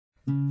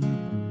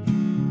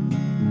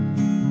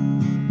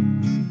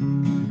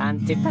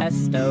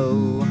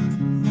antipesto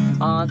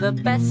are the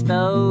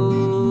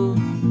besto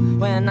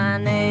when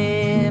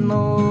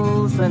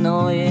animals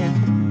annoy.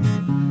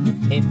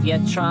 If you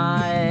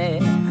try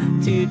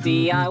to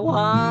DIY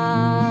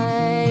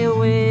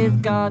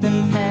with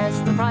garden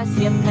pests, the price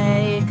you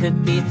pay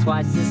could be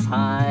twice as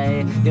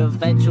high. Your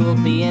veg will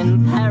be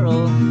in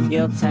peril,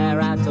 you'll tear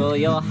out all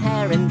your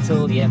hair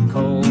until you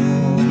call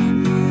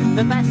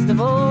the best of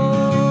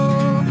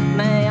all.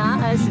 May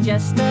I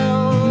suggest,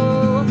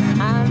 oh,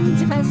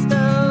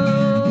 antipesto,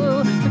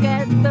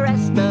 forget the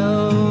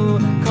resto,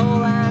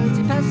 call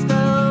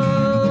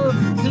antipesto,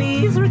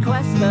 please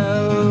request,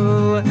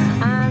 oh,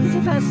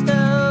 antipesto,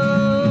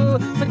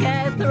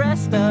 forget the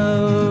resto,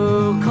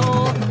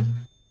 call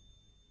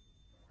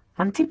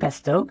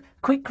Antipesto,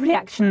 quick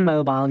reaction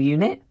mobile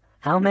unit,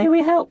 how may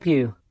we help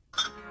you?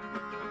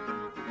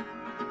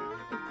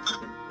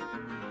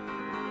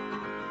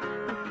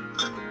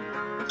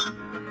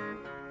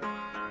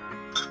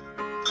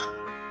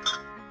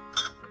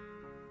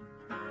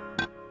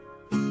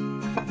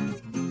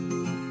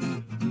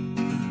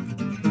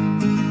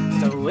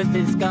 With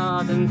this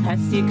garden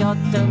pest you got,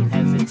 don't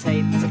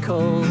hesitate to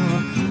call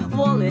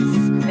Wallace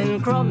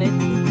and Gromit,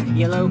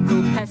 your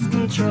local pest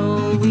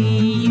control. We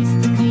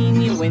used to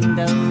clean your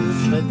windows,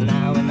 but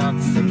now we're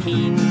not so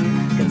keen,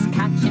 'cause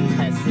catching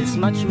pests is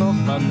much more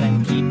fun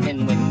than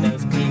keeping windows